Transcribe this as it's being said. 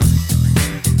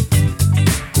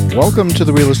Welcome to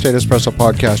the Real Estate Espresso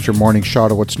Podcast, your morning shot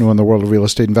of what's new in the world of real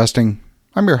estate investing.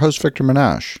 I'm your host, Victor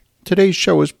Menashe. Today's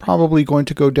show is probably going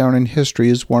to go down in history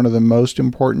as one of the most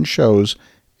important shows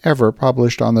ever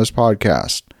published on this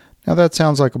podcast. Now that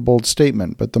sounds like a bold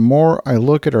statement, but the more I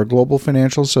look at our global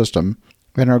financial system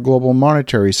and our global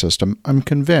monetary system, I'm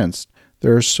convinced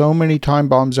there are so many time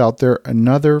bombs out there,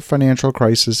 another financial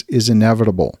crisis is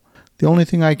inevitable. The only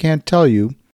thing I can't tell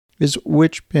you is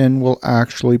which pin will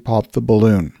actually pop the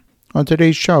balloon. On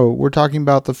today's show, we're talking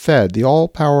about the Fed, the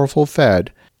all-powerful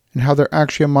Fed, and how they're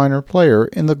actually a minor player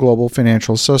in the global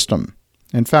financial system.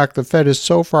 In fact, the Fed is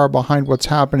so far behind what's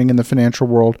happening in the financial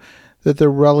world that they're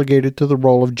relegated to the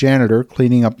role of janitor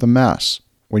cleaning up the mess.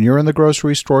 When you're in the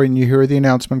grocery store and you hear the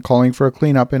announcement calling for a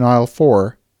cleanup in aisle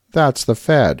 4, that's the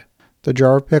Fed. The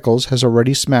jar of pickles has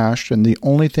already smashed, and the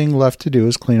only thing left to do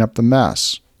is clean up the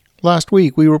mess. Last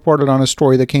week, we reported on a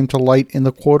story that came to light in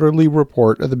the quarterly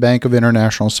report of the Bank of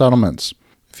International Settlements.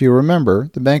 If you remember,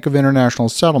 the Bank of International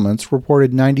Settlements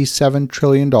reported $97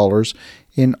 trillion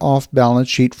in off-balance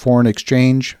sheet foreign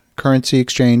exchange, currency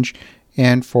exchange,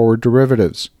 and forward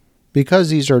derivatives. Because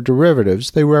these are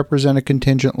derivatives, they represent a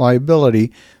contingent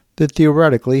liability that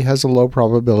theoretically has a low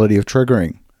probability of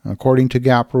triggering. According to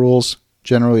GAAP rules,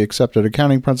 generally accepted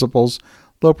accounting principles,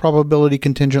 low probability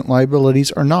contingent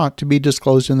liabilities are not to be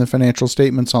disclosed in the financial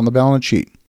statements on the balance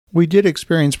sheet. We did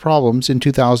experience problems in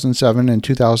 2007 and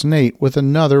 2008 with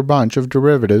another bunch of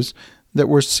derivatives that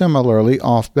were similarly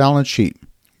off-balance sheet.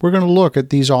 We're going to look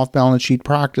at these off-balance sheet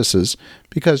practices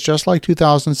because just like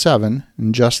 2007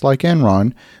 and just like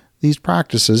Enron, these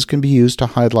practices can be used to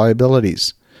hide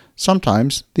liabilities.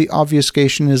 Sometimes the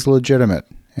obfuscation is legitimate,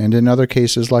 and in other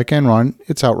cases like Enron,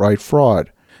 it's outright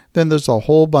fraud. Then there's a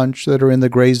whole bunch that are in the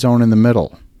gray zone in the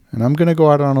middle. And I'm going to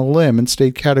go out on a limb and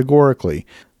state categorically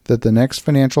that the next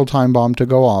financial time bomb to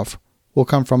go off will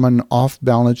come from an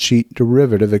off-balance sheet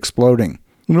derivative exploding.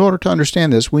 In order to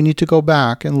understand this, we need to go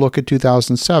back and look at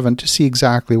 2007 to see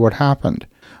exactly what happened.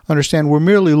 Understand, we're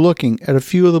merely looking at a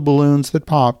few of the balloons that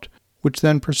popped, which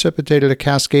then precipitated a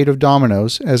cascade of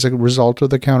dominoes as a result of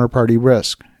the counterparty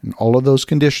risk. And all of those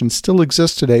conditions still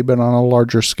exist today, but on a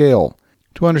larger scale.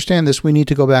 To understand this, we need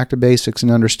to go back to basics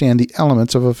and understand the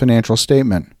elements of a financial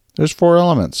statement. There's 4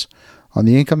 elements. On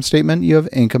the income statement, you have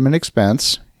income and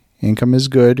expense. Income is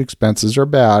good, expenses are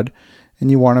bad, and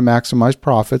you want to maximize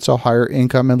profit, so higher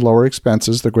income and lower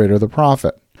expenses, the greater the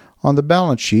profit. On the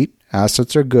balance sheet,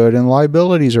 assets are good and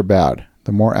liabilities are bad.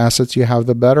 The more assets you have,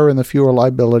 the better, and the fewer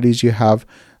liabilities you have,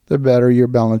 the better your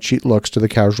balance sheet looks to the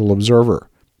casual observer.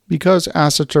 Because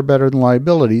assets are better than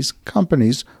liabilities,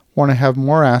 companies want to have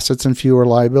more assets and fewer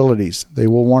liabilities. They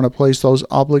will want to place those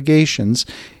obligations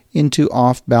into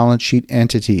off-balance sheet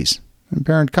entities. A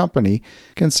parent company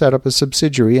can set up a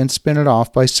subsidiary and spin it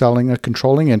off by selling a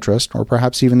controlling interest, or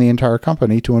perhaps even the entire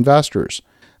company, to investors.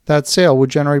 That sale would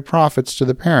generate profits to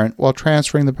the parent while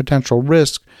transferring the potential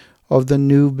risk of the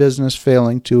new business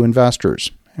failing to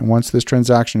investors. And once this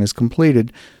transaction is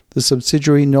completed, the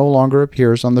subsidiary no longer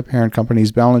appears on the parent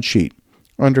company's balance sheet.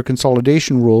 Under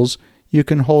consolidation rules, you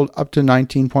can hold up to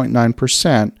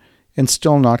 19.9% and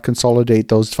still not consolidate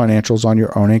those financials on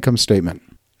your own income statement.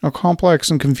 A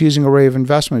complex and confusing array of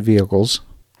investment vehicles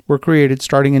were created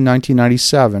starting in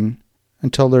 1997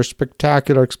 until their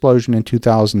spectacular explosion in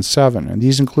 2007, and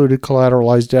these included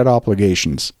collateralized debt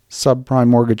obligations, subprime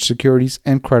mortgage securities,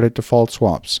 and credit default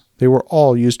swaps. They were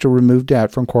all used to remove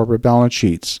debt from corporate balance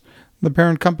sheets. The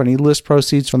parent company lists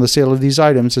proceeds from the sale of these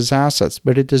items as assets,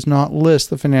 but it does not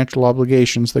list the financial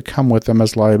obligations that come with them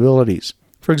as liabilities.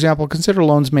 For example, consider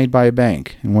loans made by a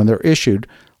bank, and when they're issued,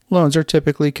 loans are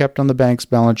typically kept on the bank's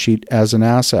balance sheet as an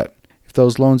asset. If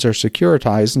those loans are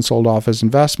securitized and sold off as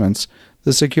investments, the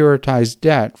securitized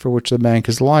debt for which the bank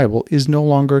is liable is no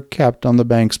longer kept on the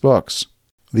bank's books.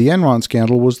 The Enron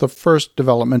scandal was the first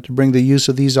development to bring the use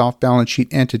of these off-balance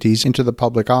sheet entities into the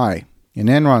public eye. In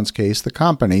Enron's case, the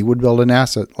company would build an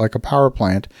asset like a power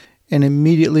plant and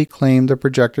immediately claim the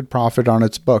projected profit on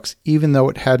its books, even though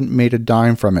it hadn't made a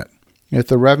dime from it. If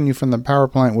the revenue from the power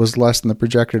plant was less than the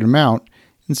projected amount,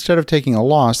 instead of taking a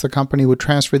loss, the company would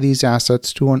transfer these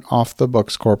assets to an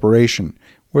off-the-books corporation,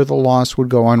 where the loss would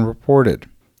go unreported.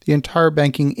 The entire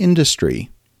banking industry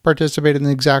participated in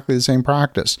exactly the same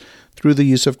practice through the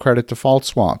use of credit default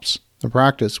swaps. The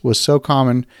practice was so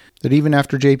common that even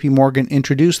after J.P. Morgan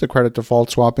introduced the credit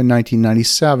default swap in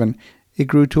 1997, it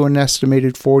grew to an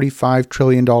estimated $45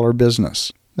 trillion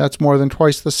business. That's more than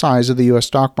twice the size of the U.S.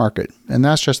 stock market, and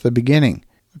that's just the beginning.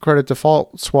 The credit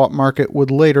default swap market would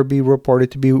later be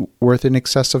reported to be worth in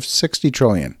excess of $60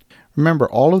 trillion. Remember,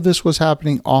 all of this was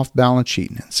happening off balance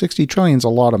sheet. $60 trillion is a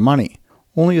lot of money.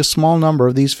 Only a small number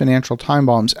of these financial time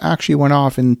bombs actually went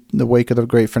off in the wake of the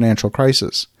great financial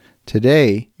crisis.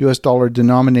 Today, US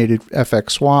dollar-denominated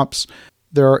FX swaps,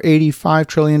 there are $85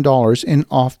 trillion in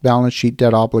off-balance sheet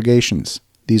debt obligations.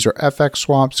 These are FX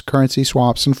swaps, currency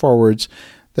swaps, and forwards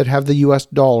that have the US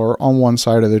dollar on one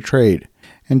side of the trade.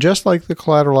 And just like the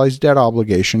collateralized debt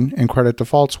obligation and credit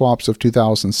default swaps of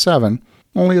 2007,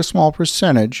 only a small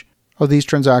percentage of these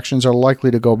transactions are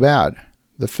likely to go bad.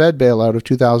 The Fed bailout of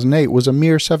 2008 was a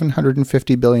mere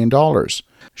 $750 billion.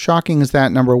 Shocking as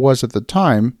that number was at the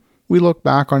time, we look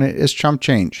back on it as chump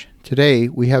change. Today,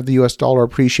 we have the US dollar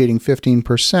appreciating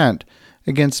 15%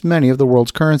 against many of the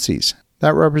world's currencies.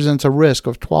 That represents a risk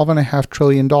of $12.5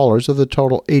 trillion of the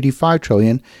total $85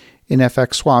 trillion in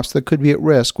FX swaps that could be at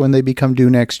risk when they become due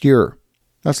next year.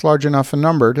 That's large enough a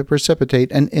number to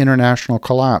precipitate an international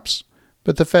collapse.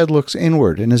 But the Fed looks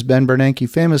inward, and as Ben Bernanke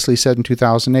famously said in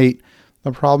 2008,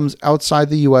 the problems outside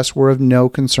the U.S. were of no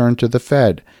concern to the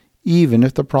Fed, even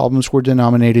if the problems were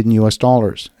denominated in U.S.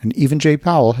 dollars. And even Jay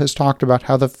Powell has talked about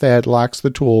how the Fed lacks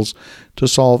the tools to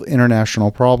solve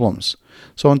international problems.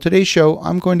 So on today's show,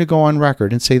 I'm going to go on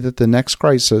record and say that the next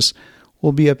crisis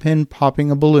will be a pin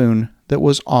popping a balloon that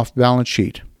was off balance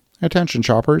sheet. Attention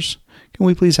shoppers, can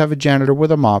we please have a janitor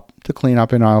with a mop to clean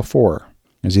up in aisle 4?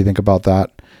 As you think about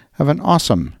that, have an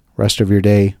awesome rest of your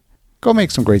day. Go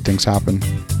make some great things happen.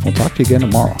 We'll talk to you again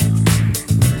tomorrow.